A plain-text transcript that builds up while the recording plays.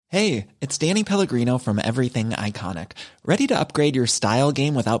Hey, it's Danny Pellegrino from Everything Iconic. Ready to upgrade your style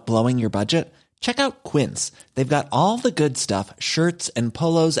game without blowing your budget? Check out Quince. They've got all the good stuff, shirts and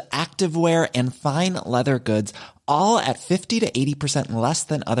polos, activewear, and fine leather goods, all at 50 to 80% less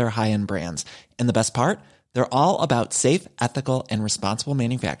than other high-end brands. And the best part? They're all about safe, ethical, and responsible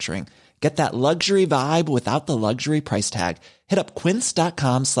manufacturing. Get that luxury vibe without the luxury price tag. Hit up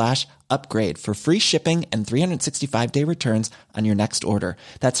quince.com/upgrade for free shipping and 365-day returns on your next order.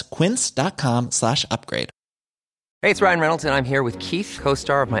 That's quince.com/upgrade. Hey, it's Ryan Reynolds, and I'm here with Keith,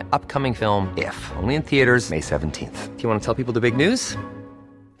 co-star of my upcoming film, If, only in theaters May 17th. Do you want to tell people the big news?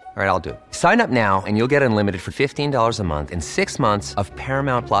 All right, I'll do it. Sign up now and you'll get unlimited for $15 a month and 6 months of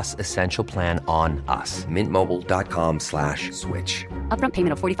Paramount Plus Essential Plan on us. MintMobile.com/switch. Upfront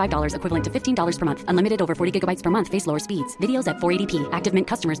payment of $45 equivalent to $15 per month. Unlimited over 40 gigabytes per month. Face lower speeds. Videos at 480p. Active Mint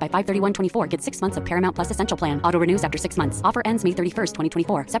customers by 531.24 get 6 months of Paramount Plus Essential Plan. Auto renews after 6 months. Offer ends May 31st,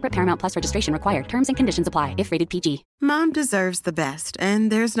 2024. Separate Paramount Plus registration required. Terms and conditions apply if rated PG. Mom deserves the best, and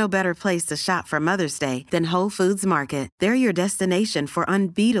there's no better place to shop for Mother's Day than Whole Foods Market. They're your destination for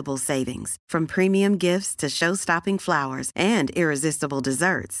unbeatable savings, from premium gifts to show-stopping flowers and irresistible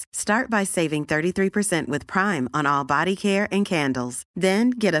desserts. Start by saving 33% with Prime on all body care and candles.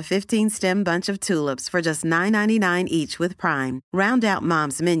 Then get a 15-stem bunch of tulips for just $9.99 each with Prime. Round out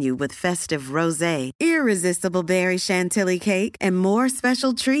Mom's menu with festive rosé, irresistible berry chantilly cake, and more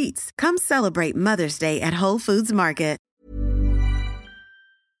special treats. Come celebrate Mother's Day at Whole Foods Market.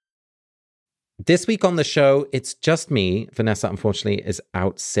 This week on the show, it's just me. Vanessa, unfortunately, is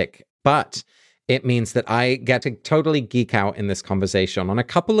out sick, but it means that I get to totally geek out in this conversation on a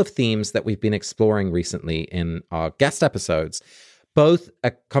couple of themes that we've been exploring recently in our guest episodes. Both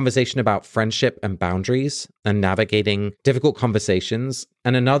a conversation about friendship and boundaries and navigating difficult conversations,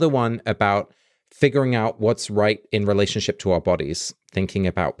 and another one about figuring out what's right in relationship to our bodies, thinking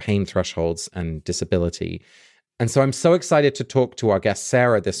about pain thresholds and disability. And so I'm so excited to talk to our guest,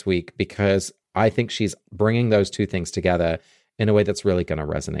 Sarah, this week, because I think she's bringing those two things together in a way that's really going to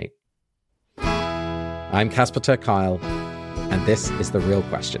resonate. I'm Casper ter Kuile, and this is The Real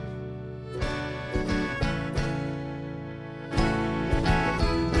Question.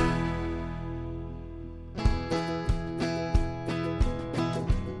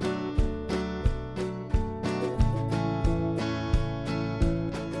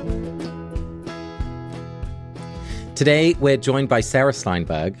 Today, we're joined by Sarah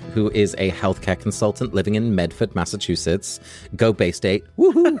Steinberg, who is a healthcare consultant living in Medford, Massachusetts. Go Bay State.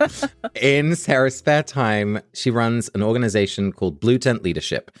 Woohoo! In Sarah's spare time, she runs an organization called Blue Tent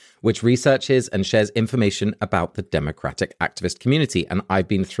Leadership, which researches and shares information about the Democratic activist community. And I've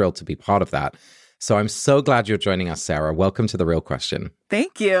been thrilled to be part of that. So I'm so glad you're joining us, Sarah. Welcome to The Real Question.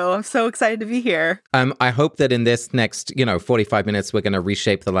 Thank you. I'm so excited to be here. I hope that in this next, 45 minutes, we're going to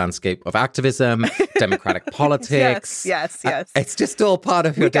reshape the landscape of activism, democratic politics. Yes. It's just all part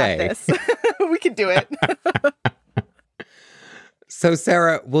of your day. We got this. We can do it. So,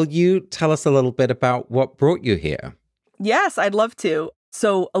 Sarah, will you tell us a little bit about what brought you here? Yes, I'd love to.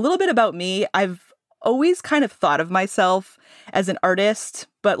 So a little bit about me. I've always kind of thought of myself as an artist,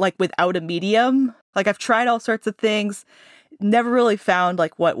 but like without a medium. Like I've tried all sorts of things, never really found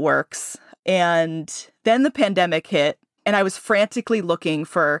like what works. And then the pandemic hit and I was frantically looking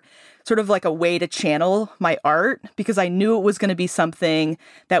for sort of like a way to channel my art because I knew it was going to be something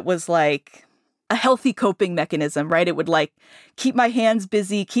that was like a healthy coping mechanism, right? It would like keep my hands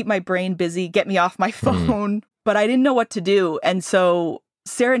busy, keep my brain busy, get me off my phone, but I didn't know what to do. And so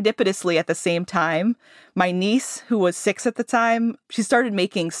serendipitously at the same time, my niece, who was 6 at the time, she started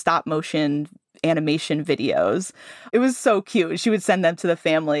making stop motion animation videos. It was so cute. She would send them to the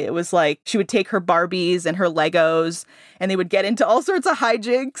family. It was like she would take her Barbies and her Legos and they would get into all sorts of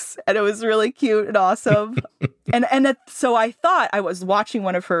hijinks. And it was really cute and awesome. So I thought I was watching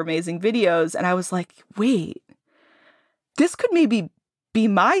one of her amazing videos and I was like, wait, this could maybe be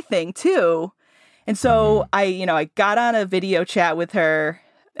my thing too. And so I got on a video chat with her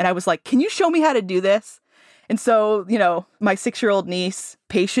and I was like, can you show me how to do this? And so, my 6-year-old niece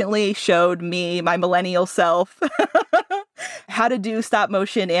patiently showed me, my millennial self, how to do stop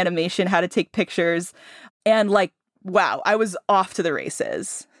motion animation, how to take pictures. And like, wow, I was off to the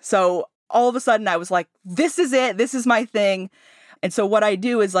races. So all of a sudden I was like, this is it. This is my thing. And so what I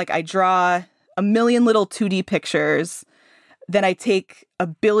do is like, I draw a million little 2D pictures. Then I take a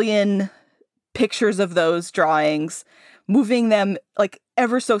billion pictures of those drawings, moving them like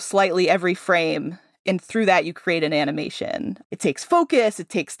ever so slightly every frame. And through that, you create an animation. It takes focus. It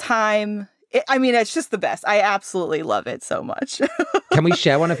takes time. It's just the best. I absolutely love it so much. Can we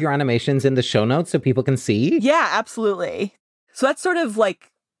share one of your animations in the show notes so people can see? Yeah, absolutely. So that's sort of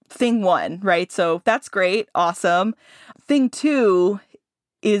like thing one, right? So that's great. Awesome. Thing two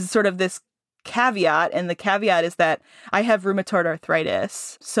is sort of this caveat. And the caveat is that I have rheumatoid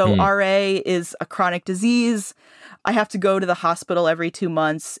arthritis. So RA is a chronic disease. I have to go to the hospital every 2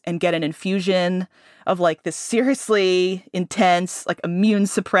 months and get an infusion of like this seriously intense, like immune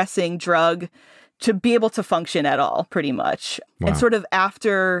suppressing drug to be able to function at all, pretty much. Wow. And sort of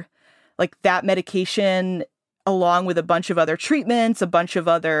after like that medication, along with a bunch of other treatments, a bunch of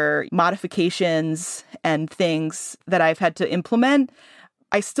other modifications and things that I've had to implement,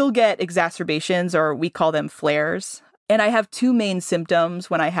 I still get exacerbations, or we call them flares. And I have two main symptoms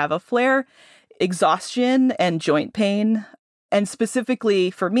when I have a flare: exhaustion and joint pain. And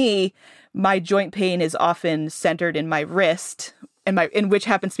specifically for me, my joint pain is often centered in my wrist, in which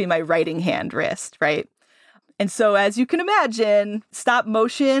happens to be my writing hand wrist, right? And so as you can imagine, stop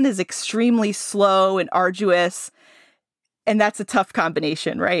motion is extremely slow and arduous. And that's a tough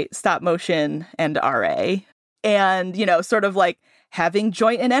combination, right? Stop motion and RA. And, sort of like having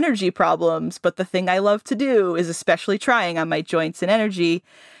joint and energy problems. But the thing I love to do is especially trying on my joints and energy.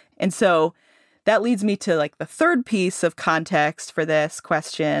 And so that leads me to like the third piece of context for this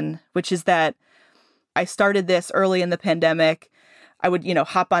question, which is that I started this early in the pandemic. I would,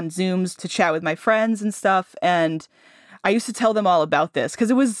 hop on Zooms to chat with my friends and stuff. And I used to tell them all about this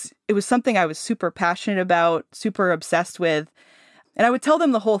because it was something I was super passionate about, super obsessed with. And I would tell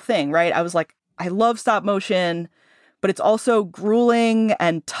them the whole thing, right? I was like, I love stop motion, but it's also grueling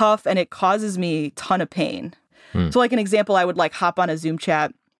and tough, and it causes me a ton of pain. So like an example, I would like hop on a Zoom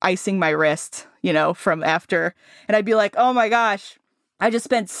chat, icing my wrist, from after, and I'd be like, oh my gosh, I just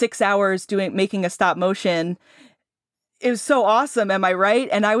spent 6 hours making a stop motion. It was so awesome. Am I right?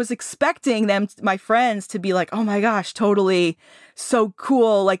 And I was expecting my friends, to be like, oh my gosh, totally. So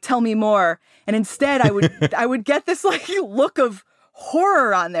cool. Like, tell me more. And instead I would get this like look of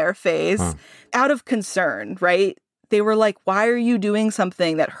horror on their face out of concern, right? They were like, why are you doing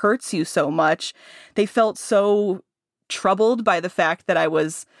something that hurts you so much? They felt so troubled by the fact that I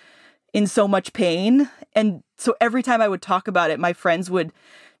was in so much pain. And so every time I would talk about it, my friends would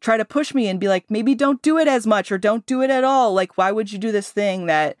try to push me and be like, maybe don't do it as much or don't do it at all. Like, why would you do this thing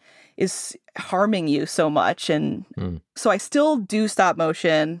that is harming you so much? And so I still do stop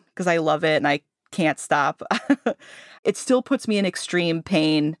motion because I love it and I can't stop. It still puts me in extreme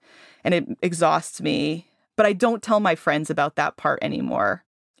pain and it exhausts me, but I don't tell my friends about that part anymore.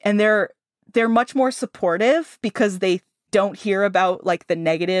 And they're much more supportive because they don't hear about like the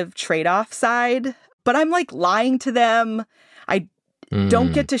negative trade-off side, but I'm like lying to them. I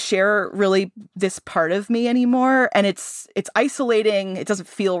don't get to share really this part of me anymore. And it's isolating. It doesn't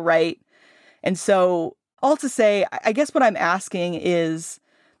feel right. And so all to say, I guess what I'm asking is,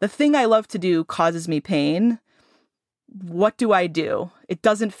 the thing I love to do causes me pain. What do I do? It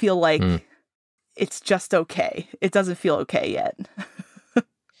doesn't feel like it's just okay. It doesn't feel okay yet.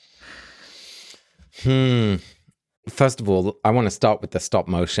 First of all, I want to start with the stop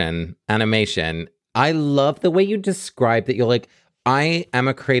motion animation. I love the way you describe that. You're like, I am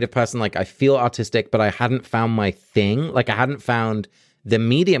a creative person. Like, I feel artistic, but I hadn't found my thing. Like, I hadn't found the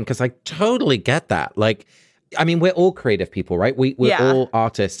medium, because I totally get that. Like, I mean, we're all creative people, right? We're all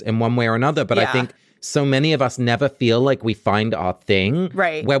artists in one way or another. But I think so many of us never feel like we find our thing,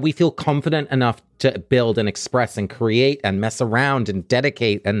 right? Where we feel confident enough to build and express and create and mess around and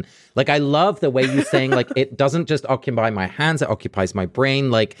dedicate. And like, I love the way you're saying, like, it doesn't just occupy my hands, it occupies my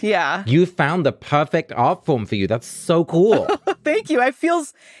brain. Like, you found the perfect art form for you. That's so cool. Thank you. It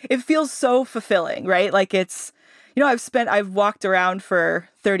feels so fulfilling, right? Like, it's, I've walked around for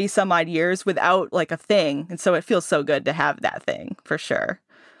 30 some odd years without like a thing. And so it feels so good to have that thing, for sure.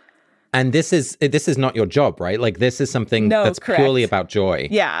 And this is not your job, right? Like, this is something that's correct. Purely about joy.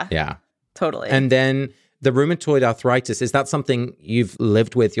 Yeah. Totally. And then the rheumatoid arthritis, is that something you've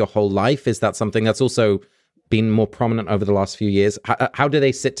lived with your whole life? Is that something that's also been more prominent over the last few years? How do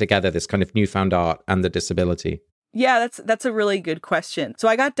they sit together, this kind of newfound art and the disability? Yeah, that's a really good question. So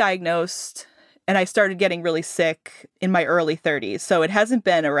I got diagnosed and I started getting really sick in my early 30s. So it hasn't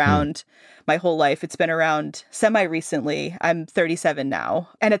been around my whole life. It's been around semi-recently. I'm 37 now.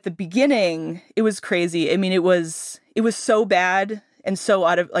 And at the beginning, it was crazy. I mean, it was so bad and so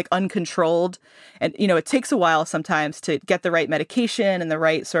out of like uncontrolled. And, it takes a while sometimes to get the right medication and the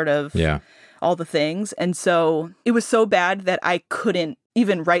right sort of all the things. And so it was so bad that I couldn't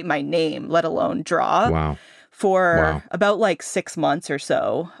even write my name, let alone draw. Wow. For about like 6 months or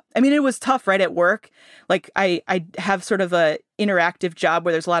so. I mean, it was tough, right, at work. Like, I have sort of a interactive job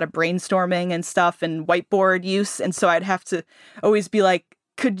where there's a lot of brainstorming and stuff and whiteboard use. And so I'd have to always be like,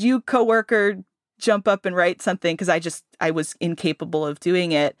 could you, coworker, jump up and write something because I was incapable of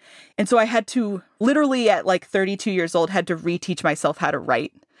doing it. And so I had to literally at like 32 years old, had to reteach myself how to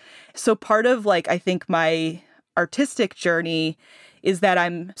write. So part of like, I think my artistic journey is that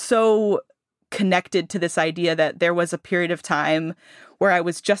I'm so connected to this idea that there was a period of time where I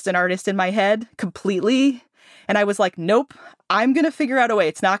was just an artist in my head completely. And I was like, nope, I'm going to figure out a way.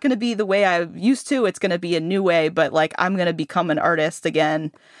 It's not going to be the way I used to. It's going to be a new way, but like, I'm going to become an artist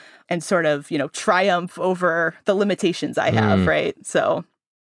again and sort of, triumph over the limitations I have, right? So,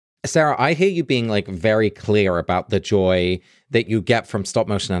 Sarah, I hear you being like very clear about the joy that you get from stop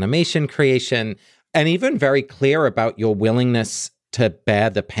motion animation creation, and even very clear about your willingness to bear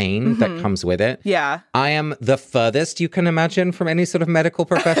the pain that comes with it. Yeah. I am the furthest you can imagine from any sort of medical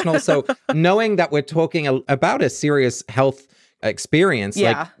professional. So knowing that we're talking about a serious health experience,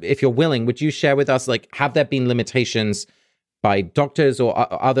 like if you're willing, would you share with us, like, have there been limitations by doctors or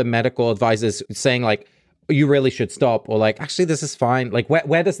other medical advisors saying like, you really should stop, or like, actually, this is fine? Like,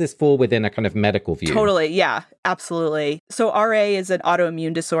 where does this fall within a kind of medical view? Totally. Yeah, absolutely. So RA is an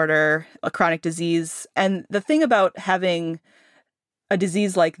autoimmune disorder, a chronic disease. And the thing about having a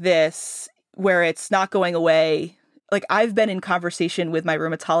disease like this, where it's not going away, like I've been in conversation with my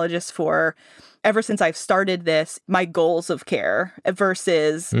rheumatologist for ever since I've started this, my goals of care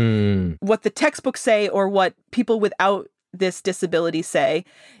versus what the textbooks say or what people without this disability say.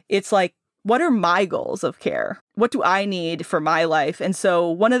 It's like, what are my goals of care? What do I need for my life? And so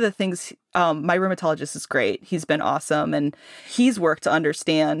one of the things, my rheumatologist is great. He's been awesome. And he's worked to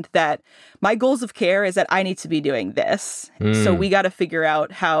understand that my goals of care is that I need to be doing this. So we got to figure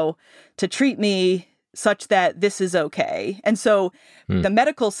out how to treat me such that this is okay. And so the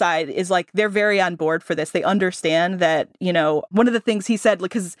medical side is like, they're very on board for this. They understand that, one of the things he said,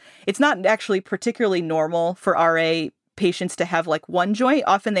 because it's not actually particularly normal for RA patients to have like one joint.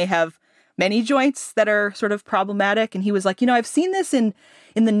 Often they have many joints that are sort of problematic. And he was like, I've seen this in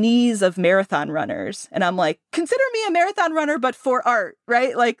the knees of marathon runners. And I'm like, consider me a marathon runner, but for art,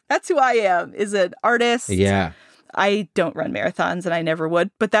 right? Like, that's who I am, is an artist. Yeah. I don't run marathons and I never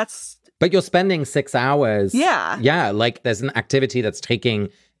would, but you're spending 6 hours. Yeah. Yeah. Like, there's an activity that's taking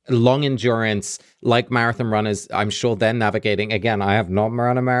long endurance, like marathon runners. I'm sure they're navigating. Again, I have not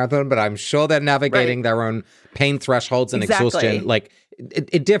run a marathon, but I'm sure they're navigating their own pain thresholds and exhaustion, like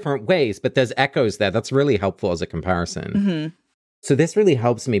in different ways. But there's echoes there. That's really helpful as a comparison. So this really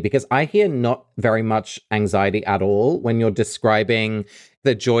helps me because I hear not very much anxiety at all when you're describing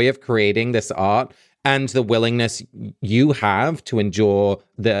the joy of creating this art and the willingness you have to endure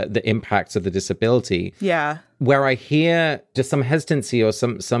the impacts of the disability. Yeah. Where I hear just some hesitancy or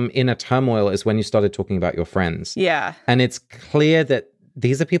some inner turmoil is when you started talking about your friends. Yeah. And it's clear that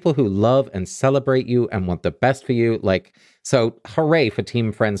these are people who love and celebrate you and want the best for you. Like, so hooray for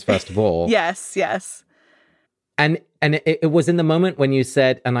Team Friends, first of all. Yes. And it was in the moment when you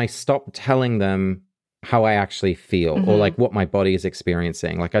said, and I stopped telling them how I actually feel or like what my body is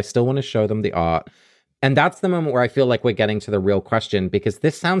experiencing. Like, I still want to show them the art. And that's the moment where I feel like we're getting to the real question, because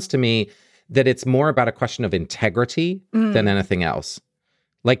this sounds to me that it's more about a question of integrity than anything else.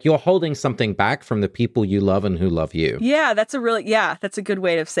 Like, you're holding something back from the people you love and who love you. Yeah, that's a good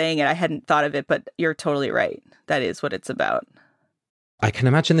way of saying it. I hadn't thought of it, but you're totally right. That is what it's about. I can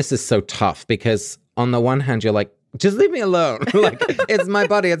imagine this is so tough because on the one hand, you're like, just leave me alone. Like, it's my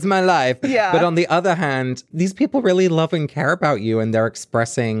body, it's my life. Yeah. But on the other hand, these people really love and care about you and they're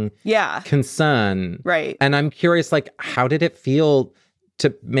expressing concern. Right. And I'm curious, like, how did it feel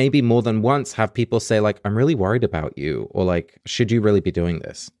to maybe more than once have people say, like, I'm really worried about you, or like, should you really be doing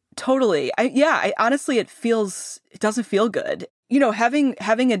this? Totally. Honestly, it doesn't feel good. Having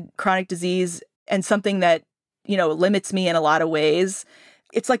a chronic disease and something that, limits me in a lot of ways.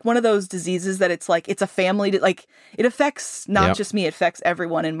 It's like one of those diseases that it's like, it's a family, like it affects not just me, it affects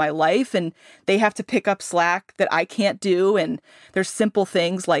everyone in my life, and they have to pick up slack that I can't do. And there's simple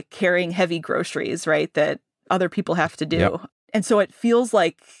things like carrying heavy groceries, right, that other people have to do. Yep. And so it feels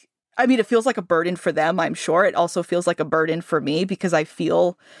like a burden for them, I'm sure. It also feels like a burden for me because I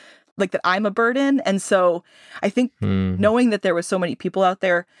feel like that I'm a burden. And so I think knowing that there was so many people out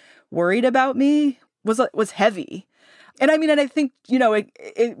there worried about me was heavy. And I think,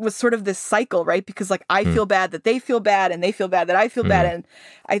 it was sort of this cycle, right? Because like I feel bad that they feel bad and they feel bad that I feel bad. And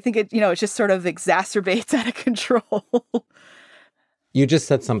I think it just sort of exacerbates out of control. You just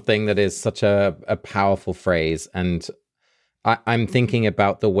said something that is such a powerful phrase. And I'm thinking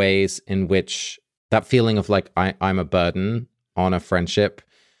about the ways in which that feeling of like, I'm a burden on a friendship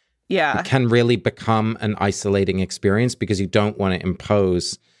can really become an isolating experience because you don't want to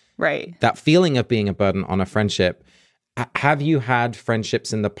impose that feeling of being a burden on a friendship. Have you had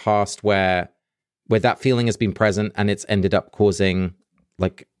friendships in the past where where that feeling has been present and it's ended up causing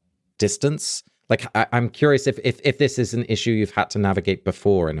like distance? Like, I'm curious if this is an issue you've had to navigate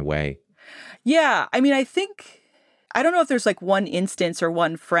before in a way. Yeah. I mean, I don't know if there's like one instance or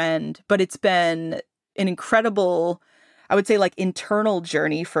one friend, but it's been an incredible, I would say, like internal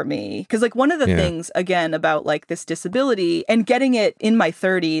journey for me. Because like one of the things, again, about like this disability and getting it in my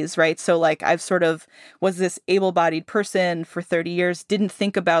 30s, right? So like I've sort of was this able-bodied person for 30 years, didn't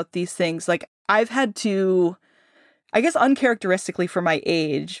think about these things. Like I've had to, I guess uncharacteristically for my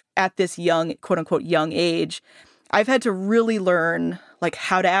age, at this young, quote unquote, young age, I've had to really learn like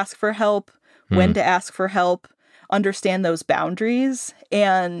how to ask for help, when to ask for help, understand those boundaries.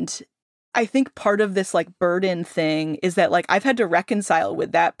 And I think part of this like burden thing is that like I've had to reconcile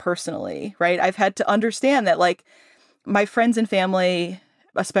with that personally, right? I've had to understand that like my friends and family,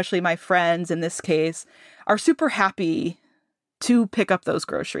 especially my friends in this case, are super happy to pick up those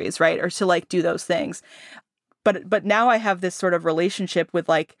groceries, right? Or to like do those things. But now I have this sort of relationship with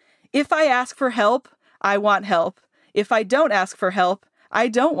like, if I ask for help, I want help. If I don't ask for help, I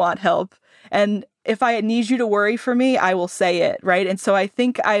don't want help. And if I need you to worry for me, I will say it, right? And so I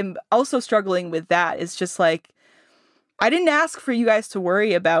think I'm also struggling with that. It's just like, I didn't ask for you guys to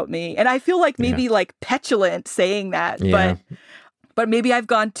worry about me. And I feel like maybe like petulant saying that, but maybe I've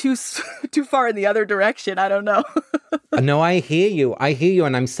gone too far in the other direction. I don't know. No, I hear you.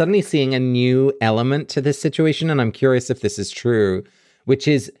 And I'm suddenly seeing a new element to this situation. And I'm curious if this is true, which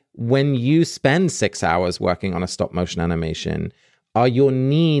is when you spend 6 hours working on a stop motion animation, are your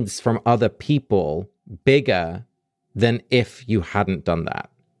needs from other people bigger than if you hadn't done that?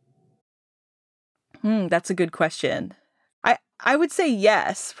 That's a good question. I would say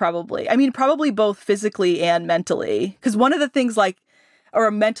yes, probably. I mean, probably both physically and mentally. Because one of the things like,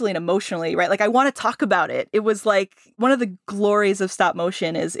 or mentally and emotionally, right? Like I want to talk about it. It was like one of the glories of stop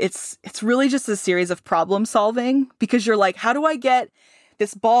motion is it's really just a series of problem solving, because you're like, how do I get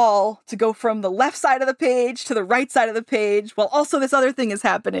this ball to go from the left side of the page to the right side of the page while also this other thing is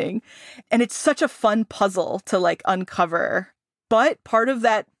happening? And it's such a fun puzzle to like uncover. But part of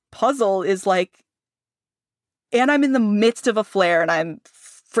that puzzle is like, and I'm in the midst of a flare and I'm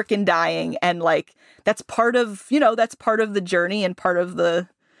freaking dying. And like, that's part of, that's part of the journey and part of the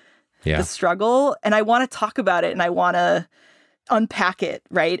struggle. And I want to talk about it and I want to unpack it.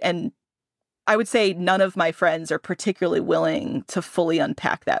 Right. And I would say none of my friends are particularly willing to fully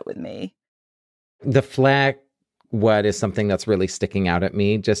unpack that with me. The flare word is something that's really sticking out at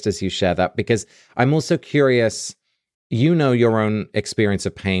me just as you share that, because I'm also curious, you know your own experience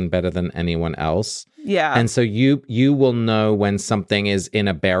of pain better than anyone else. Yeah. And so you will know when something is in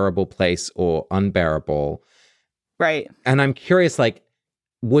a bearable place or unbearable. Right. And I'm curious, like,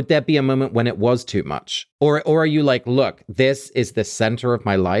 would there be a moment when it was too much? Or are you like, look, this is the center of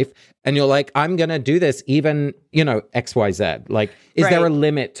my life. And you're like, I'm going to do this even, X, Y, Z. Like, is there a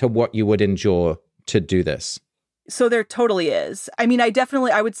limit to what you would endure to do this? So there totally is. I mean,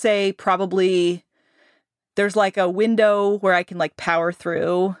 I would say probably there's like a window where I can like power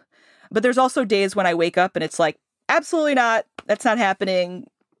through. But there's also days when I wake up and it's like, absolutely not. That's not happening.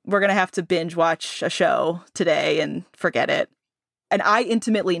 We're going to have to binge watch a show today and forget it. And I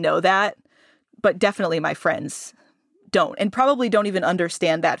intimately know that, but definitely my friends don't, and probably don't even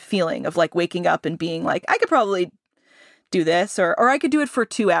understand that feeling of like waking up and being like, I could probably do this, or I could do it for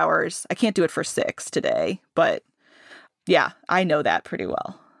 2 hours. I can't do it for 6 today. But yeah, I know that pretty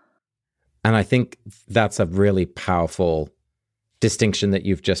well. And I think that's a really powerful distinction that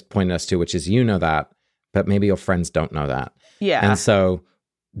you've just pointed us to, which is you know that, but maybe your friends don't know that. Yeah. And so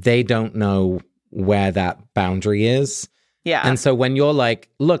they don't know where that boundary is. Yeah. And so when you're like,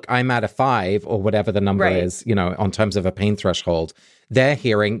 look, I'm at a 5 or whatever the number is, on terms of a pain threshold, they're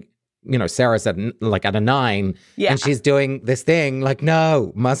hearing, Sarah's at a 9 and she's doing this thing like,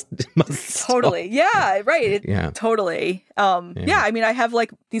 no, must totally. Stop. Yeah. Right. Totally. Yeah. I mean, I have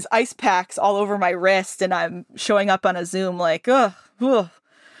like these ice packs all over my wrist and I'm showing up on a Zoom like, ugh,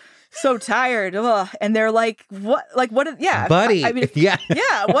 so tired. Ugh. And they're like, what? Like, what? Yeah. Buddy. I mean, yeah.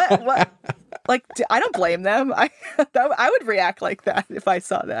 What? Like, I don't blame them. I would react like that if I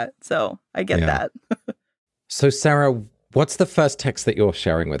saw that. So I get that. So Sarah, what's the first text that you're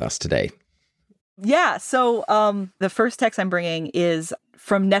sharing with us today? Yeah. So the first text I'm bringing is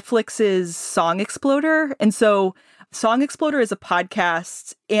from Netflix's Song Exploder. And so Song Exploder is a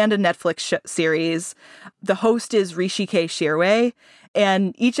podcast and a Netflix series. The host is Rishi K. Shirway.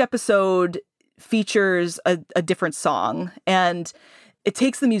 And each episode features a different song. And it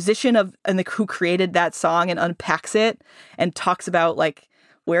takes the musician who created that song and unpacks it and talks about like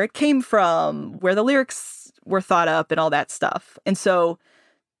where it came from, where the lyrics were thought up and all that stuff. And so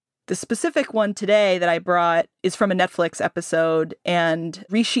The specific one today that I brought is from a Netflix episode, and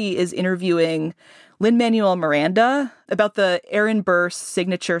Rishi is interviewing Lin-Manuel Miranda about the Aaron Burr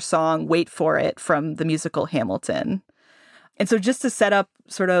signature song, Wait For It, from the musical Hamilton. And so just to set up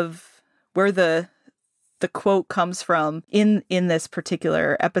sort of where the quote comes from in this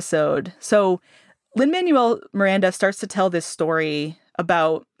particular episode. So Lin-Manuel Miranda starts to tell this story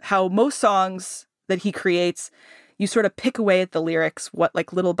about how most songs that he creates, you sort of pick away at the lyrics,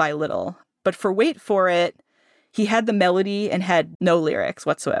 little by little. But for Wait For It, he had the melody and had no lyrics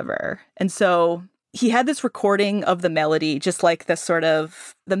whatsoever. And so he had this recording of the melody, just like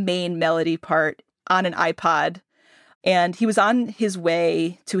the main melody part on an iPod. And he was on his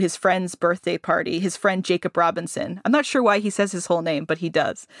way to his friend's birthday party, his friend Jacob Robinson. I'm not sure why he says his whole name, but he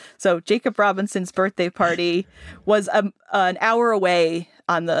does. So Jacob Robinson's birthday party was an hour away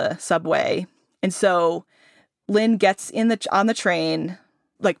on the subway. And so Lin gets on the train,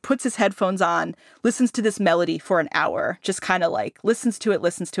 puts his headphones on, listens to this melody for an hour, just kind of listens to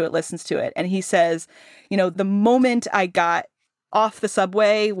it. And he says, the moment I got off the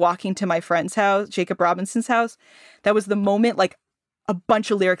subway, walking to my friend's house, Jacob Robinson's house, that was the moment, a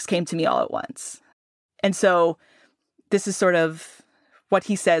bunch of lyrics came to me all at once. And so this is sort of what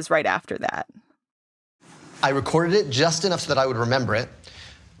he says right after that. I recorded it just enough so that I would remember it.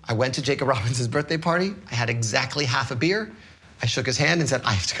 I went to Jacob Robinson's birthday party. I had exactly half a beer. I shook his hand and said,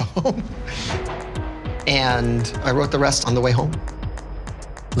 I have to go home. And I wrote the rest on the way home.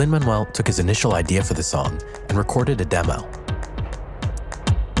 Lin-Manuel took his initial idea for the song and recorded a demo.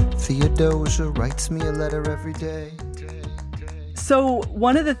 Theodosia writes me a letter every day. So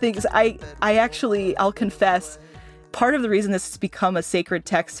one of the things I'll confess, part of the reason this has become a sacred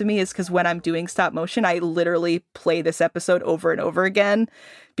text to me is because when I'm doing stop motion, I literally play this episode over and over again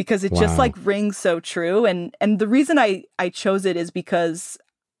because it just rings so true. And the reason I chose it is because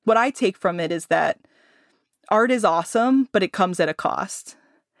what I take from it is that art is awesome, but it comes at a cost.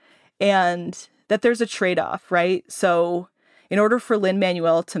 And that there's a trade-off, right? So in order for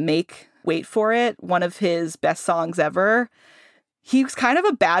Lin-Manuel to make Wait For It one of his best songs ever, he was kind of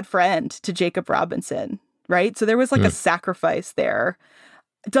a bad friend to Jacob Robinson, right? So there was a sacrifice there.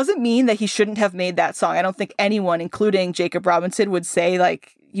 It doesn't mean that he shouldn't have made that song. I don't think anyone, including Jacob Robinson, would say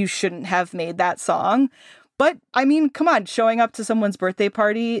you shouldn't have made that song. But I mean, come on, showing up to someone's birthday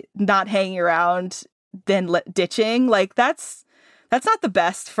party, not hanging around, then ditching, that's not the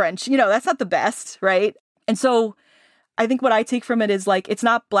best French, that's not the best, right? And so I think what I take from it is it's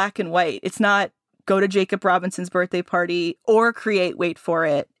not black and white. It's not go to Jacob Robinson's birthday party or create Wait For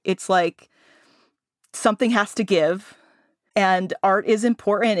It. It's something has to give. And art is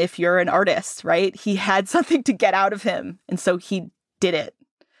important if you're an artist, right? He had something to get out of him. And so he did it.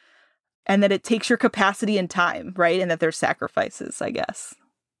 And that it takes your capacity and time, right? And that there's sacrifices, I guess.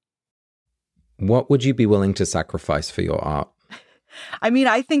 What would you be willing to sacrifice for your art? I mean,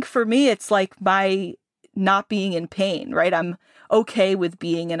 I think for me, it's my not being in pain, right? I'm okay with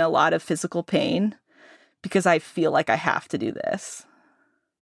being in a lot of physical pain because I feel like I have to do this.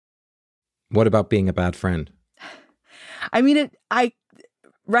 What about being a bad friend? I mean, I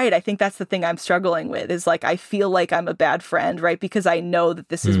think that's the thing I'm struggling with is I feel like I'm a bad friend, right? Because I know that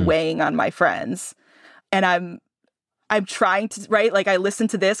this is weighing on my friends and I'm trying to, right? I listen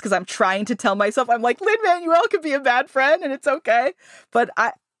to this because I'm trying to tell myself, I'm Lin-Manuel could be a bad friend and it's okay. But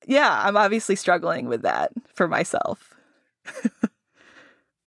I'm obviously struggling with that for myself.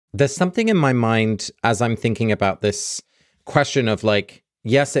 There's something in my mind as I'm thinking about this question of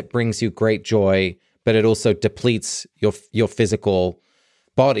yes, it brings you great joy, but it also depletes your physical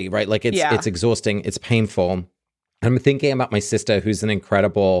body, right? It's exhausting, it's painful. I'm thinking about my sister, who's an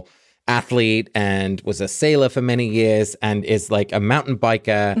incredible athlete and was a sailor for many years and is a mountain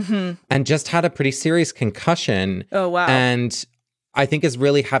biker and just had a pretty serious concussion. Oh, wow. And I think is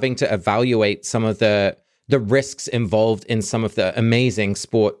really having to evaluate some of the risks involved in some of the amazing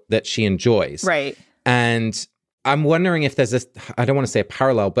sport that she enjoys. Right. And I'm wondering if there's I don't want to say a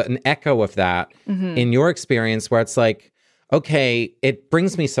parallel, but an echo of that in your experience where it's okay, it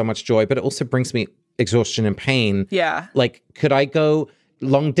brings me so much joy, but it also brings me exhaustion and pain. Yeah. Could I go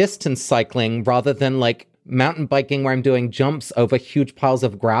long distance cycling rather than mountain biking where I'm doing jumps over huge piles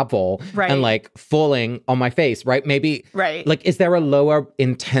of gravel and falling on my face, right? Maybe, right. Is there a lower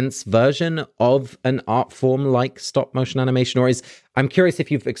intense version of an art form like stop motion animation? Or I'm curious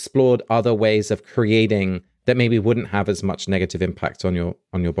if you've explored other ways of creating that maybe wouldn't have as much negative impact on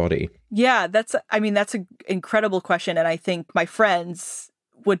your body. Yeah, that's an incredible question. And I think my friends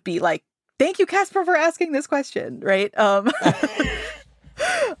would be thank you, Casper, for asking this question, right?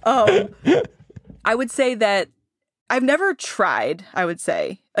 I would say that I've never tried, I would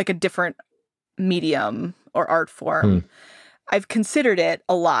say, like a different medium or art form. I've considered it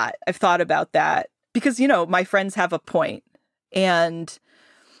a lot. I've thought about that because, you know, my friends have a point. And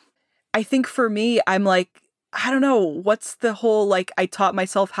I think for me, I'm like, I don't know, what's the whole, like, I taught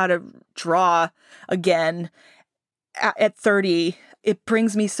myself how to draw again at 30. It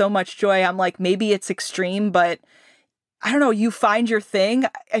brings me so much joy. I'm like, maybe it's extreme, but I don't know, you find your thing.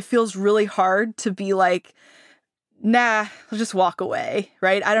 It feels really hard to be like, nah, I'll just walk away,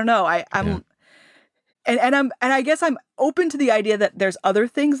 right? I don't know. And I guess I'm open to the idea that there's other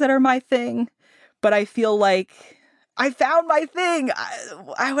things that are my thing, but I feel like I found my thing.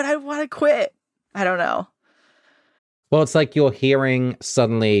 I want to quit. I don't know. Well, it's like you're hearing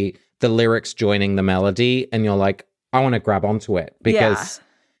suddenly the lyrics joining the melody and you're like, I want to grab onto it because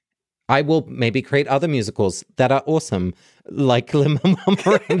I will maybe create other musicals that are awesome, like Lin-Manuel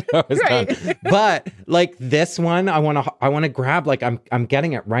Miranda has done. But like this one, I want to grab, like I'm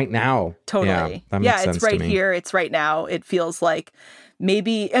getting it right now. Totally. That makes sense it's right to me. here. It's right now. It feels like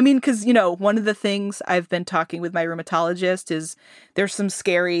maybe, I mean, because, you know, one of the things I've been talking with my rheumatologist is there's some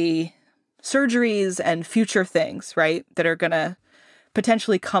scary surgeries and future things, right, that are going to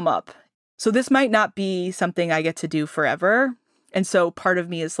potentially come up. So this might not be something I get to do forever. And so part of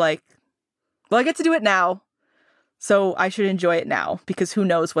me is like, well, I get to do it now, so I should enjoy it now because who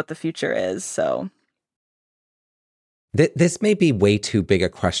knows what the future is. So this may be way too big a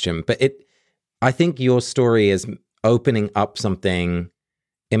question, but I think your story is opening up something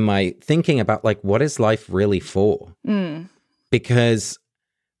in my thinking about like, what is life really for? Because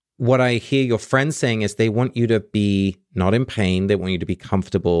what I hear your friends saying is they want you to be not in pain. They want you to be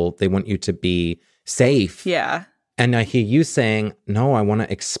comfortable. They want you to be safe. Yeah. And I hear you saying, no, I want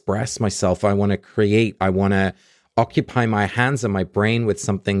to express myself. I want to create. I want to occupy my hands and my brain with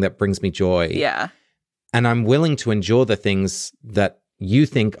something that brings me joy. Yeah. And I'm willing to endure the things that you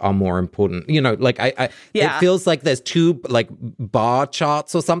think are more important. You know, like it feels like there's two like bar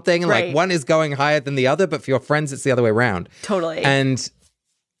charts or something. And like one is going higher than the other, but for your friends, it's the other way around. Totally. And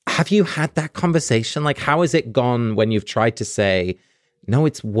have you had that conversation? Like, how has it gone when you've tried to say, no,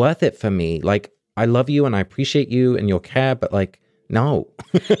 it's worth it for me? Like, I love you and I appreciate you and your care, but like, no.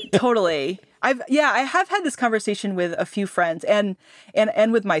 Totally. I have had this conversation with a few friends and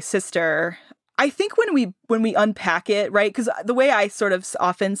with my sister. I think when we unpack it, right? Because the way I sort of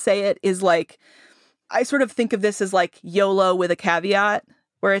often say it is like, I sort of think of this as like YOLO with a caveat,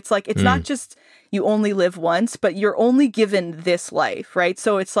 where it's like, it's not just you only live once, but you're only given this life, right?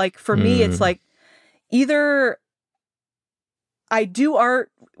 So it's like, for me, it's like either I do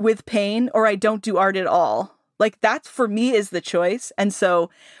art with pain or I don't do art at all. Like that for me is the choice. And so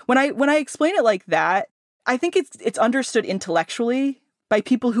when I explain it like that, I think it's understood intellectually by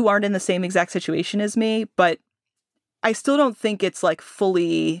people who aren't in the same exact situation as me, but I still don't think it's like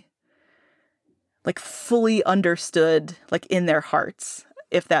fully understood like in their hearts,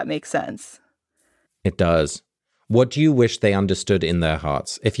 if that makes sense. It does. What do you wish they understood in their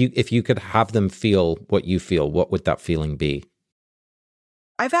hearts? If you could have them feel what you feel, what would that feeling be?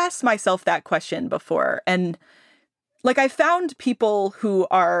 I've asked myself that question before, and like I found people who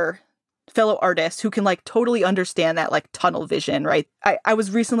are fellow artists who can like totally understand that like tunnel vision, right? I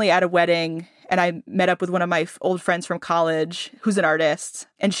was recently at a wedding and I met up with one of my old friends from college who's an artist,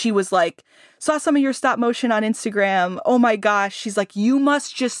 and she was like, saw some of your stop motion on Instagram. Oh my gosh. She's like, you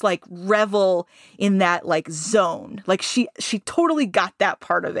must just like revel in that like zone. Like she totally got that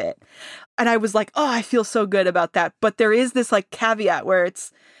part of it. And I was like, oh, I feel so good about that. But there is this like caveat where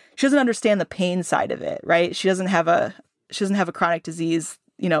she doesn't understand the pain side of it, right? She doesn't have a chronic disease,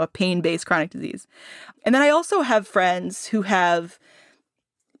 you know, a pain-based chronic disease. And then I also have friends who have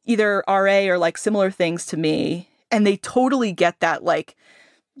either RA or like similar things to me, and they totally get that like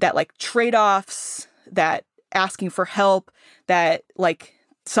trade-offs, that asking for help, that like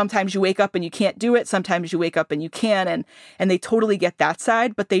sometimes you wake up and you can't do it, sometimes you wake up and you can, and they totally get that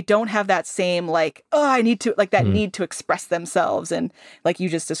side, but they don't have that same like, oh, I need to, like that need to express themselves, and like you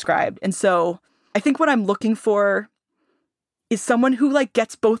just described. And so I think what I'm looking for is someone who like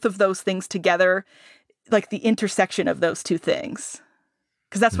gets both of those things together, like the intersection of those two things.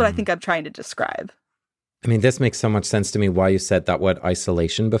 Because that's what I think I'm trying to describe. I mean, this makes so much sense to me why you said that word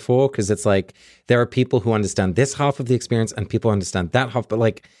isolation before, because it's like there are people who understand this half of the experience and people understand that half, but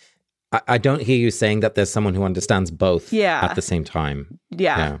like I don't hear you saying that there's someone who understands both at the same time.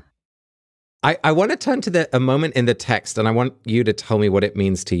 Yeah. I want to turn to a moment in the text, and I want you to tell me what it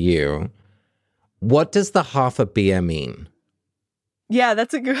means to you. What does the half a beer mean? Yeah,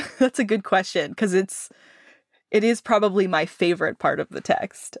 that's a good question, because it is probably my favorite part of the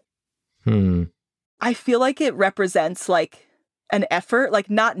text. I feel like it represents like an effort, like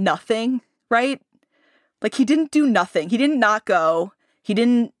not nothing, right? Like he didn't do nothing. He didn't not go. He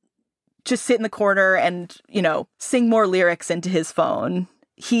didn't just sit in the corner and, sing more lyrics into his phone.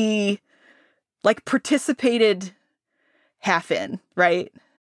 He like participated half in, right?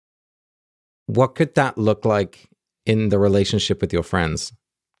 What could that look like in the relationship with your friends?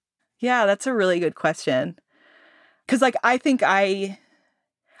 Yeah, that's a really good question. Because like I think I'm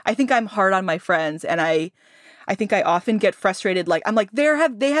hard on my friends, and I think I often get frustrated. Like I'm like they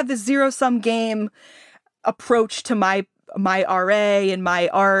have this zero-sum game approach to my RA and my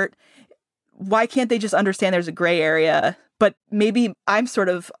art. Why can't they just understand there's a gray area? But maybe I'm sort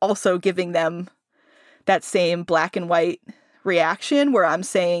of also giving them that same black and white reaction where I'm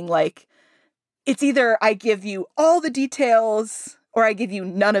saying like, it's either I give you all the details or I give you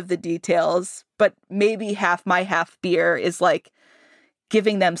none of the details, but maybe half beer is like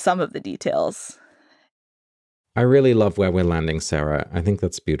giving them some of the details. I really love where we're landing, Sarah. I think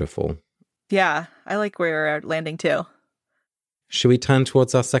that's beautiful. Yeah, I like where we're landing too. Should we turn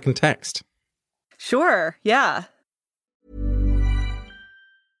towards our second text? Sure, yeah.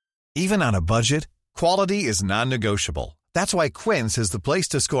 Even on a budget, quality is non-negotiable. That's why Quince is the place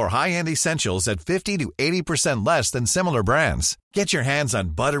to score high-end essentials at 50 to 80% less than similar brands. Get your hands on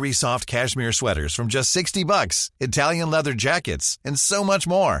buttery soft cashmere sweaters from just $60, Italian leather jackets, and so much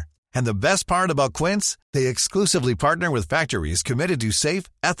more. And the best part about Quince, they exclusively partner with factories committed to safe,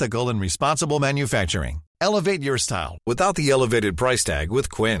 ethical, and responsible manufacturing. Elevate your style without the elevated price tag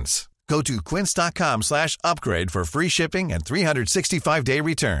with Quince. Go to quince.com/upgrade for free shipping and 365-day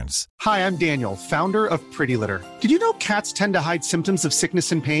returns. Hi, I'm Daniel, founder of Pretty Litter. Did you know cats tend to hide symptoms of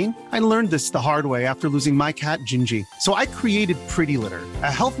sickness and pain? I learned this the hard way after losing my cat, Gingy. So I created Pretty Litter,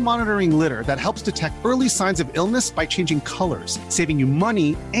 a health monitoring litter that helps detect early signs of illness by changing colors, saving you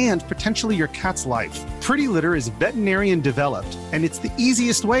money and potentially your cat's life. Pretty Litter is veterinarian developed, and it's the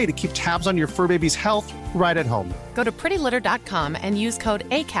easiest way to keep tabs on your fur baby's health right at home. Go to prettylitter.com and use code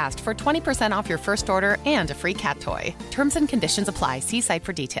ACAST for 20% off your first order and a free cat toy. Terms and conditions apply. See site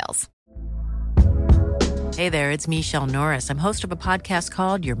for details. Hey there, it's Michelle Norris. I'm host of a podcast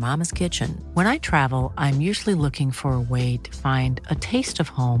called Your Mama's Kitchen. When I travel, I'm usually looking for a way to find a taste of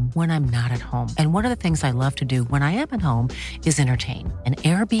home when I'm not at home. And one of the things I love to do when I am at home is entertain. And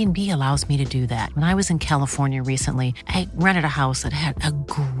Airbnb allows me to do that. When I was in California recently, I rented a house that had a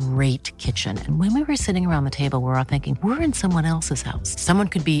great kitchen. And when we were sitting around the table, we were all thinking, we're in someone else's house. Someone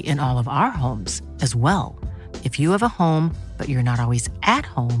could be in all of our homes as well. If you have a home, but you're not always at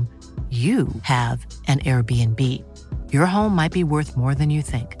home, you have an Airbnb. Your home might be worth more than you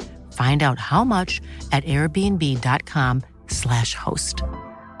think. Find out how much at airbnb.com/host.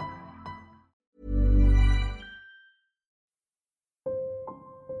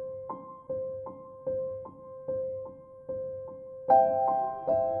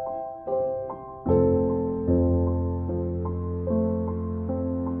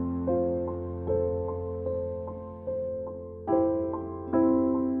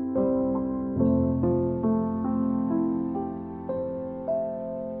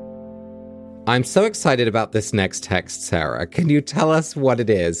 I'm so excited about this next text, Sarah. Can you tell us what it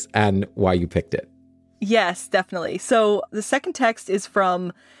is and why you picked it? Yes, definitely. So the second text is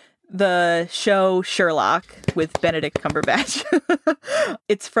from the show Sherlock with Benedict Cumberbatch.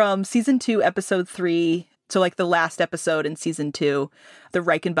 It's from season 2, episode 3. So like the last episode in season 2, the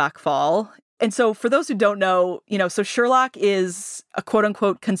Reichenbach Fall. And so for those who don't know, so Sherlock is a quote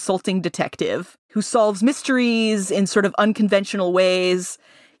unquote consulting detective who solves mysteries in sort of unconventional ways.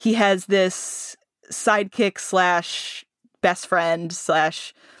 He has this sidekick / best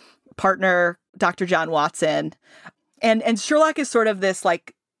 / partner, Dr. John Watson. And Sherlock is sort of this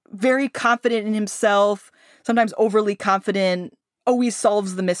like very confident in himself, sometimes overly confident, always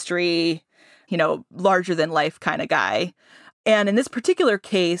solves the mystery, larger than life kind of guy. And in this particular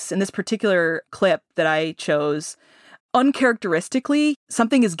case, in this particular clip that I chose, uncharacteristically,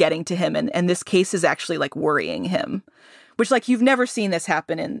 something is getting to him. And this case is actually like worrying him. Which, like, you've never seen this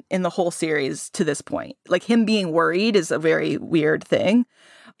happen in the whole series to this point. Like, him being worried is a very weird thing.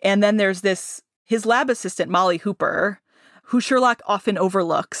 And then there's his lab assistant, Molly Hooper, who Sherlock often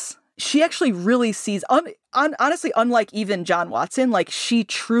overlooks. She actually really sees, honestly, unlike even John Watson, like, she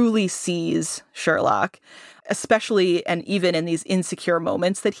truly sees Sherlock, especially and even in these insecure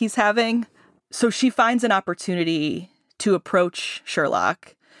moments that he's having. So she finds an opportunity to approach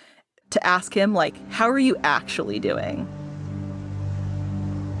Sherlock to ask him, like, how are you actually doing?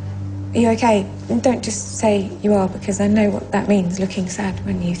 Are you okay? And don't just say you are, because I know what that means, looking sad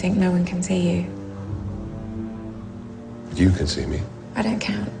when you think no one can see you. You can see me. I don't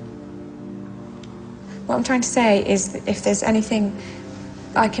count. What I'm trying to say is that if there's anything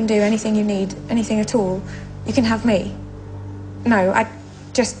I can do, anything you need, anything at all, you can have me. No, I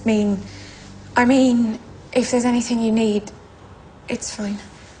mean, if there's anything you need, it's fine.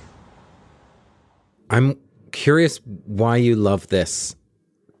 I'm curious why you love this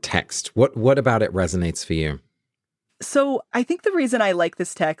text. What about it resonates for you? So I think the reason I like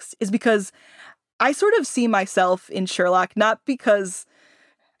this text is because I sort of see myself in Sherlock, not because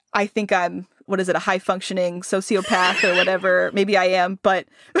I think I'm, a high-functioning sociopath or whatever. Maybe I am, but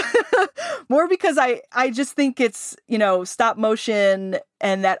more because I just think it's, stop motion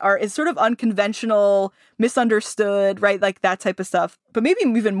and that art is sort of unconventional, misunderstood, right? Like that type of stuff. But maybe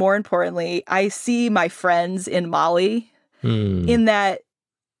even more importantly, I see my friends in Molly in that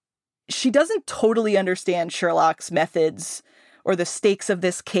she doesn't totally understand Sherlock's methods or the stakes of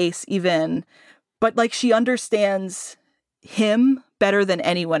this case even, but like she understands him better than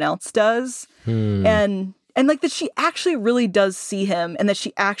anyone else does. And like that she actually really does see him and that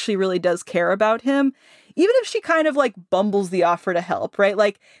she actually really does care about him, even if she kind of like bumbles the offer to help, right?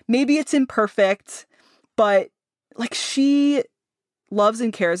 Like maybe it's imperfect, but like she loves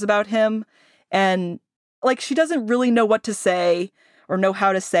and cares about him, and like she doesn't really know what to say or know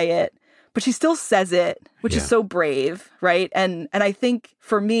how to say it, but she still says it, which is so brave, right? And I think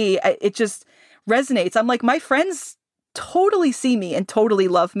for me, it just resonates. I'm like, my friends totally see me and totally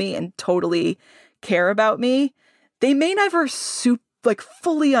love me and totally care about me. They may never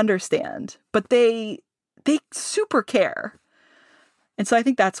fully understand, but they super care. And so I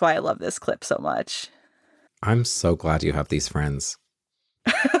think that's why I love this clip so much. I'm so glad you have these friends.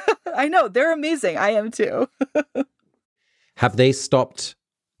 I know, they're amazing. I am too. Have they stopped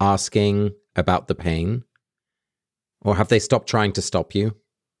asking about the pain? Or have they stopped trying to stop you?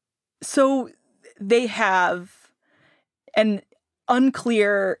 So they have, and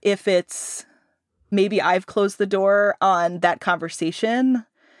unclear if it's maybe I've closed the door on that conversation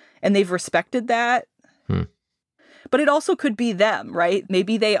and they've respected that. But it also could be them, right?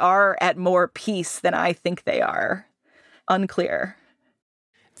 Maybe they are at more peace than I think they are. Unclear.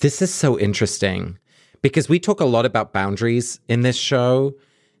 This is so interesting because we talk a lot about boundaries in this show.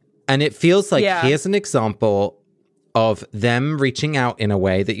 And it feels like here's an example of them reaching out in a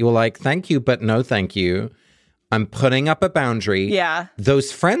way that you're like, thank you, but no thank you. I'm putting up a boundary. Yeah.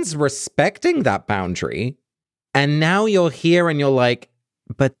 Those friends respecting that boundary. And now you're here and you're like,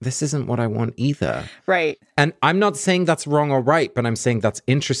 but this isn't what I want either. Right. And I'm not saying that's wrong or right, but I'm saying that's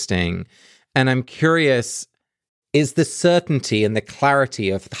interesting. And I'm curious, is the certainty and the clarity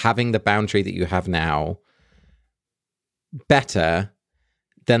of having the boundary that you have now better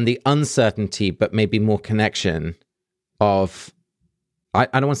than the uncertainty, but maybe more connection of, I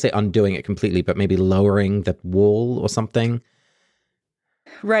don't want to say undoing it completely, but maybe lowering the wall or something?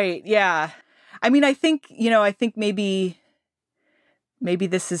 Right. Yeah. I mean, I think maybe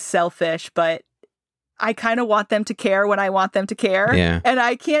this is selfish, but I kind of want them to care when I want them to care. Yeah. And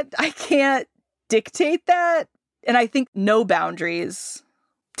I can't dictate that. And I think no boundaries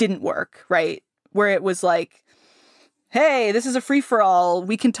didn't work, right? Where it was like, hey, this is a free-for-all.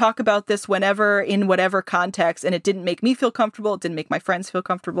 We can talk about this whenever, in whatever context. And it didn't make me feel comfortable. It didn't make my friends feel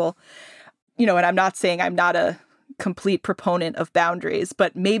comfortable. And I'm not saying I'm not a complete proponent of boundaries,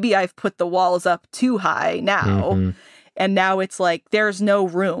 but maybe I've put the walls up too high now. Mm-hmm. And now it's like, there's no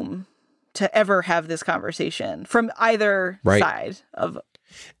room to ever have this conversation from either side of.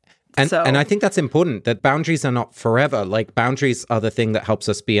 And I think that's important, that boundaries are not forever. Like, boundaries are the thing that helps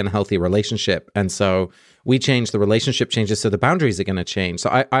us be in a healthy relationship. And so we change, the relationship changes, so the boundaries are going to change. So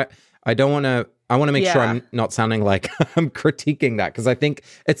I don't want to, I want to make sure I'm not sounding like I'm critiquing that, because I think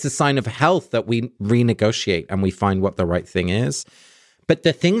it's a sign of health that we renegotiate and we find what the right thing is. But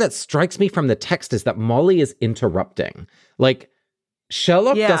the thing that strikes me from the text is that Molly is interrupting. Like,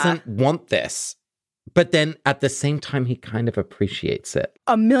 Sherlock doesn't want this. But then at the same time, he kind of appreciates it.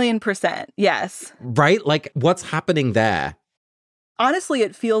 1,000,000%. Yes. Right? Like, what's happening there? Honestly,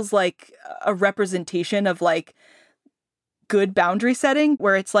 it feels like a representation of like good boundary setting,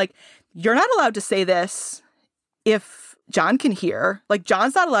 where it's like, you're not allowed to say this if John can hear. Like,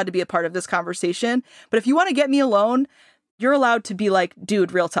 John's not allowed to be a part of this conversation. But if you want to get me alone, you're allowed to be like,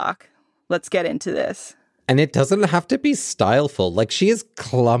 dude, real talk. Let's get into this. And it doesn't have to be styleful. Like, she is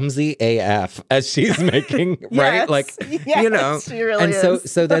clumsy AF as she's making, right? Like, yes, she really and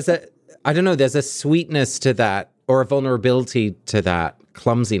is. so there's there's a sweetness to that, or a vulnerability to that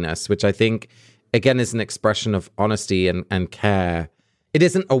clumsiness, which I think, again, is an expression of honesty and care. It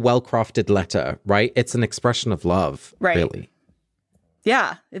isn't a well-crafted letter, right? It's an expression of love, really.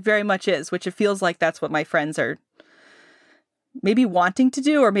 Yeah, it very much is, which it feels like that's what my friends are maybe wanting to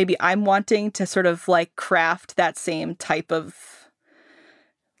do, or maybe I'm wanting to sort of like craft that same type of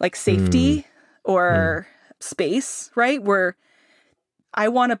like safety or space, right? Where I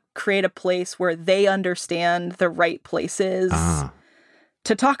want to create a place where they understand the right places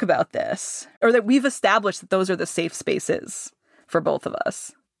to talk about this, or that we've established that those are the safe spaces for both of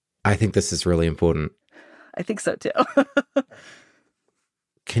us. I think this is really important. I think so too.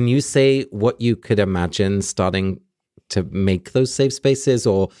 Can you say what you could imagine starting to make those safe spaces?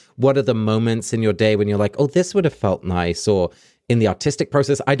 Or what are the moments in your day when you're like, oh, this would have felt nice? Or in the artistic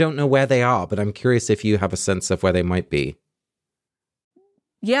process, I don't know where they are, but I'm curious if you have a sense of where they might be.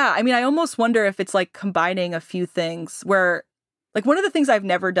 Yeah, I mean, I almost wonder if it's like combining a few things where, like, one of the things I've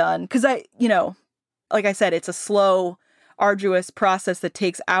never done, because like I said, it's a slow, arduous process that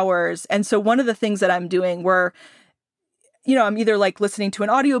takes hours. And so one of the things that I'm doing where, I'm either like listening to an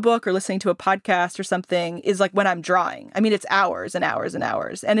audiobook or listening to a podcast or something is like when I'm drawing. I mean, it's hours and hours and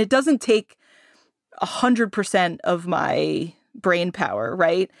hours. And it doesn't take 100% of my brain power,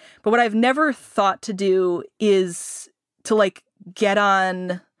 right? But what I've never thought to do is to like get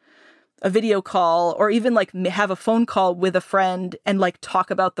on a video call or even like have a phone call with a friend and like talk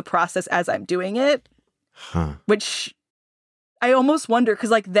about the process as I'm doing it, which I almost wonder,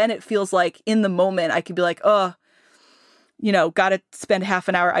 because like then it feels like in the moment I could be like, got to spend half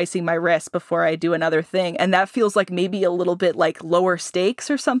an hour icing my wrist before I do another thing. And that feels like maybe a little bit like lower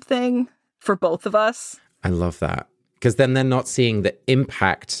stakes or something for both of us. I love that. Because then they're not seeing the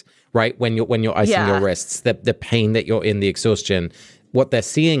impact, right? When you're icing your wrists, the pain that you're in, the exhaustion. What they're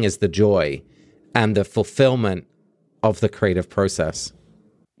seeing is the joy and the fulfillment of the creative process.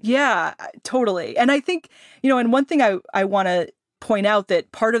 Yeah, totally. And I think, and one thing I want to point out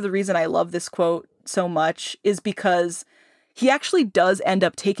that part of the reason I love this quote so much is because he actually does end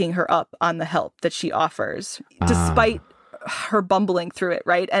up taking her up on the help that she offers, despite her bumbling through it,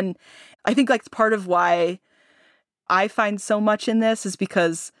 right? And I think like part of why I find so much in this is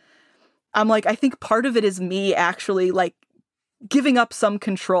because I'm like, I think part of it is me actually like giving up some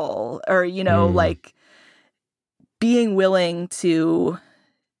control or, like being willing to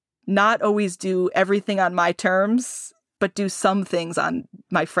not always do everything on my terms, but do some things on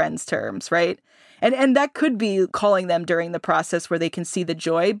my friends' terms, right? And that could be calling them during the process where they can see the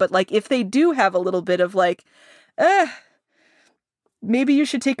joy. But like if they do have a little bit of like, maybe you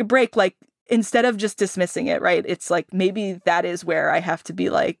should take a break, like instead of just dismissing it, right? It's like maybe that is where I have to be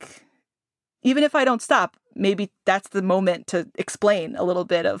like, even if I don't stop, maybe that's the moment to explain a little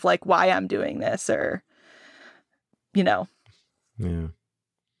bit of like why I'm doing this or, Yeah.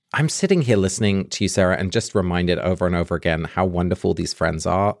 I'm sitting here listening to you, Sarah, and just reminded over and over again how wonderful these friends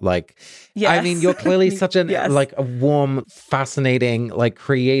are. Like, yes. I mean, you're clearly such an, like a warm, fascinating, like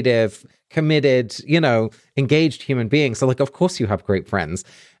creative, committed, engaged human being. So like, of course you have great friends.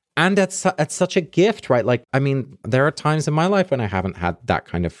 And it's such a gift, right? Like, I mean, there are times in my life when I haven't had that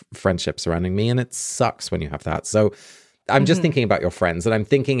kind of friendship surrounding me, and it sucks when you have that. So I'm just thinking about your friends, and I'm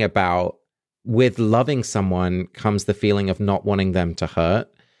thinking about with loving someone comes the feeling of not wanting them to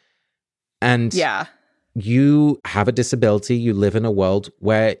hurt. And you have a disability, you live in a world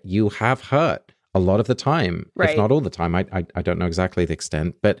where you have hurt a lot of the time, if not all the time. I don't know exactly the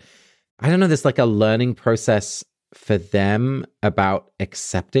extent, but I don't know, there's like a learning process for them about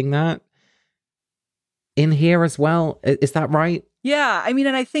accepting that in here as well. Is that right? Yeah. I mean,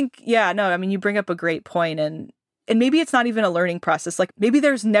 and I think, you bring up a great point, and maybe it's not even a learning process. Like maybe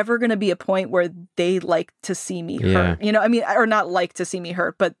there's never going to be a point where they like to see me hurt, or not like to see me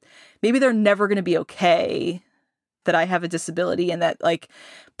hurt, but maybe they're never going to be okay that I have a disability and that like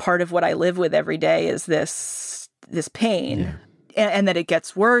part of what I live with every day is this pain and that it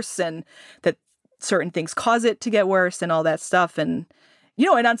gets worse and that certain things cause it to get worse and all that stuff. And,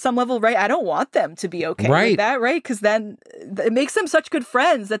 and on some level, right, I don't want them to be okay with that, right? Because then it makes them such good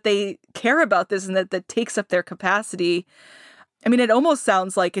friends that they care about this and that takes up their capacity. I mean, it almost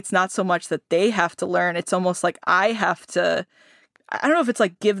sounds like it's not so much that they have to learn. It's almost like I have to, I don't know if it's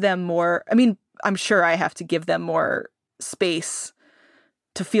like give them more. I mean, I'm sure I have to give them more space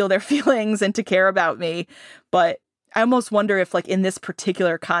to feel their feelings and to care about me. But I almost wonder if like in this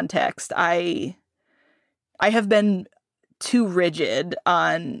particular context, I have been too rigid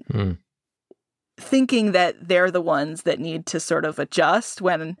on thinking that they're the ones that need to sort of adjust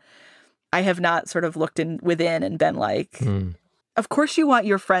when I have not sort of looked within and been like, of course you want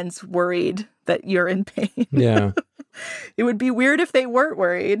your friends worried that you're in pain. Yeah. It would be weird if they weren't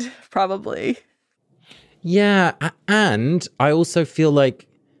worried, probably. Yeah. And I also feel like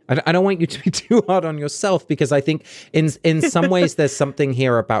I don't want you to be too hard on yourself, because I think in some ways there's something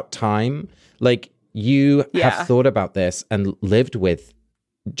here about time. Like, you have thought about this and lived with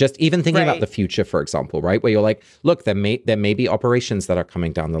just even thinking about the future, for example, right? Where you're like, look, there may be operations that are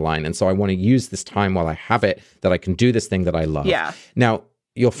coming down the line. And so I want to use this time while I have it, that I can do this thing that I love. Yeah. Now,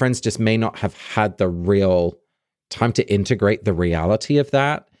 your friends just may not have had the real time to integrate the reality of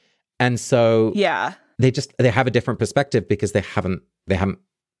that. And so they have a different perspective because they haven't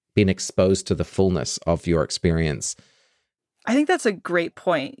been exposed to the fullness of your experience. I think that's a great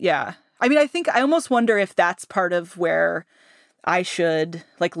point. Yeah. I mean, I almost wonder if that's part of where I should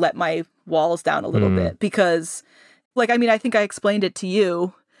like let my walls down a little bit, because like, I mean, I think I explained it to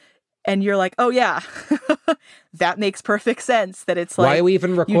you and you're like, oh yeah, that makes perfect sense, that it's like, why are we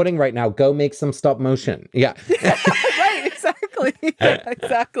even recording right now? Go make some stop motion. Yeah. Right. Exactly.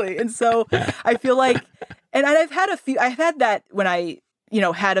 Exactly. And so I feel like, and I've had that when I,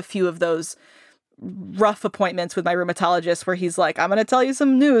 had a few of those rough appointments with my rheumatologist where he's like, I'm going to tell you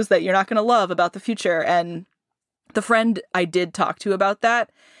some news that you're not going to love about the future. And the friend I did talk to about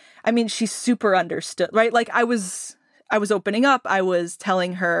that, I mean, she super understood, right? Like I was opening up. I was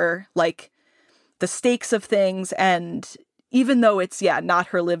telling her like the stakes of things. And even though it's, not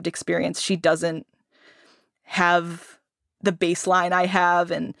her lived experience, she doesn't have the baseline I have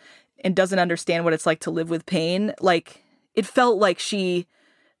and doesn't understand what it's like to live with pain. Like it felt like she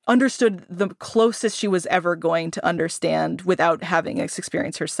understood the closest she was ever going to understand without having this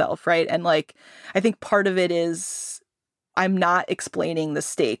experience herself, right? And like, I think part of it is I'm not explaining the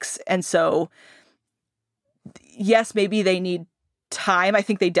stakes. And so, yes, maybe they need time. I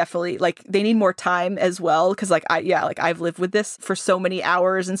think they definitely, like, they need more time as well. Cause like, I've lived with this for so many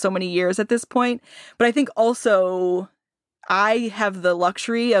hours and so many years at this point. But I think also I have the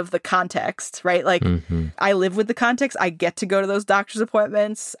luxury of the context, right? Like I live with the context. I get to go to those doctor's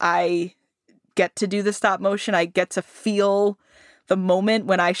appointments. I get to do the stop motion. I get to feel the moment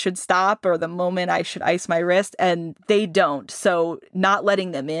when I should stop or the moment I should ice my wrist, and they don't. So not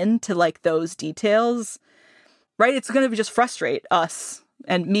letting them into like those details, right? It's going to just frustrate us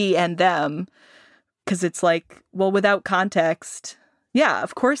and me and them, because it's like, well, without context,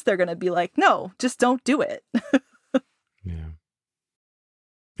 of course they're going to be like, no, just don't do it. Yeah.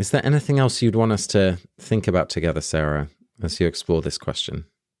 Is there anything else you'd want us to think about together, Sarah, as you explore this question?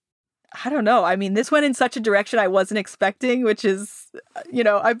 I don't know. I mean, this went in such a direction I wasn't expecting, which is,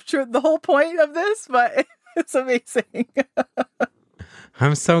 I'm sure the whole point of this, but it's amazing.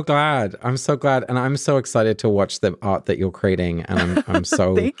 I'm so glad. And I'm so excited to watch the art that you're creating. And I'm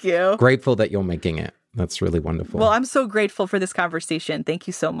so Thank you. Grateful that you're making it. That's really wonderful. Well, I'm so grateful for this conversation. Thank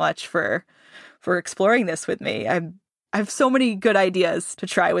you so much for exploring this with me. I have so many good ideas to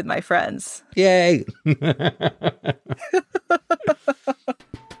try with my friends. Yay!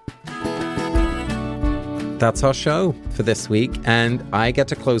 That's our show for this week, and I get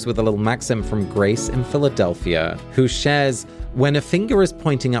to close with a little maxim from Grace in Philadelphia, who shares, when a finger is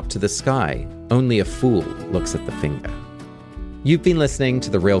pointing up to the sky, only a fool looks at the finger. You've been listening to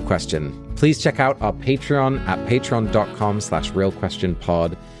The Real Question. Please check out our Patreon at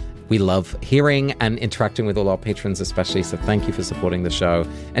patreon.com/realquestionpod. We love hearing and interacting with all our patrons especially, so thank you for supporting the show.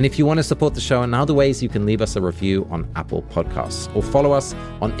 And if you want to support the show in other ways, you can leave us a review on Apple Podcasts or follow us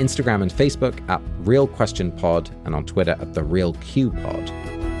on Instagram and Facebook at Real Question Pod and on Twitter at The Real Q Pod.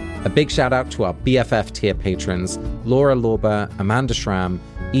 A big shout out to our BFF tier patrons, Laura Lorber, Amanda Schramm,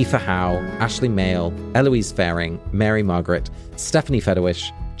 Aoife Howe, Ashley Mail, Eloise Faring, Mary Margaret, Stephanie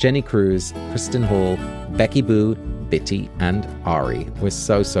Fedowish, Jenny Cruz, Kristen Hall, Becky Boo, Bitty, and Ari. We're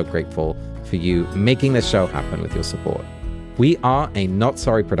so, so grateful for you making this show happen with your support. We are a Not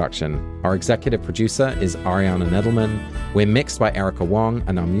Sorry production. Our executive producer is Ariana Nedelman. We're mixed by Erica Wong,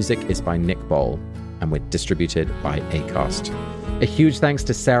 and our music is by Nick Boll. And we're distributed by Acast. A huge thanks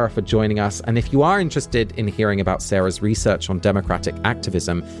to Sarah for joining us. And if you are interested in hearing about Sarah's research on democratic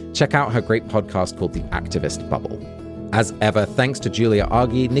activism, check out her great podcast called The Activist Bubble. As ever, thanks to Julia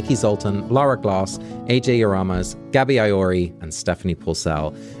Argy, Nikki Zoltan, Lara Glass, AJ Yaramas, Gabby Iori, and Stephanie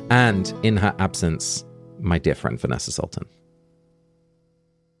Purcell. And in her absence, my dear friend Vanessa Sultan.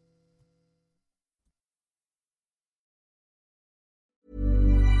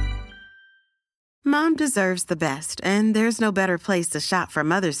 Mom deserves the best, and there's no better place to shop for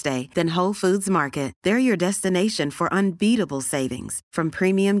Mother's Day than Whole Foods Market. They're your destination for unbeatable savings, from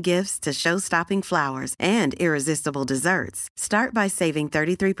premium gifts to show-stopping flowers and irresistible desserts. Start by saving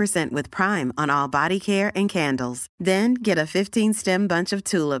 33% with Prime on all body care and candles. Then get a 15-stem bunch of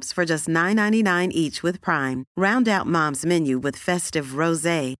tulips for just $9.99 each with Prime. Round out Mom's menu with festive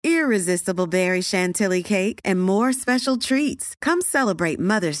rosé, irresistible berry chantilly cake, and more special treats. Come celebrate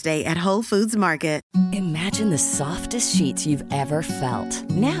Mother's Day at Whole Foods Market. Imagine the softest sheets you've ever felt.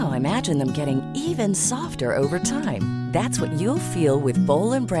 Now imagine them getting even softer over time. That's what you'll feel with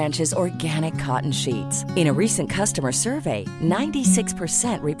Boll & Branch's organic cotton sheets. In a recent customer survey,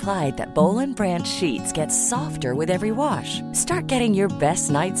 96% replied that Boll & Branch sheets get softer with every wash. Start getting your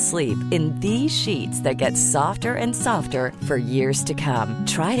best night's sleep in these sheets that get softer and softer for years to come.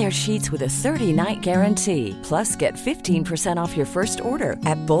 Try their sheets with a 30-night guarantee. Plus, get 15% off your first order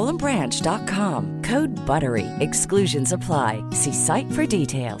at bollandbranch.com. Code BUTTERY. Exclusions apply. See site for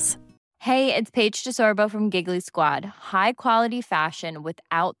details. Hey, it's Paige DeSorbo from Giggly Squad. High quality fashion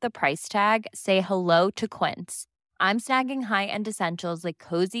without the price tag. Say hello to Quince. I'm snagging high-end essentials like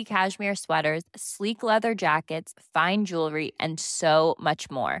cozy cashmere sweaters, sleek leather jackets, fine jewelry, and so much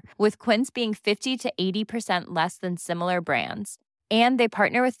more. With Quince being 50 to 80% less than similar brands. And they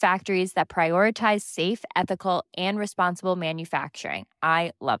partner with factories that prioritize safe, ethical, and responsible manufacturing.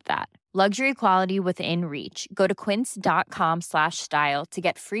 I love that. Luxury quality within reach. Go to quince.com/style to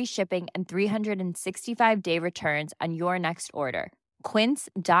get free shipping and 365-day returns on your next order.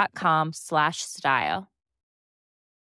 Quince.com/style.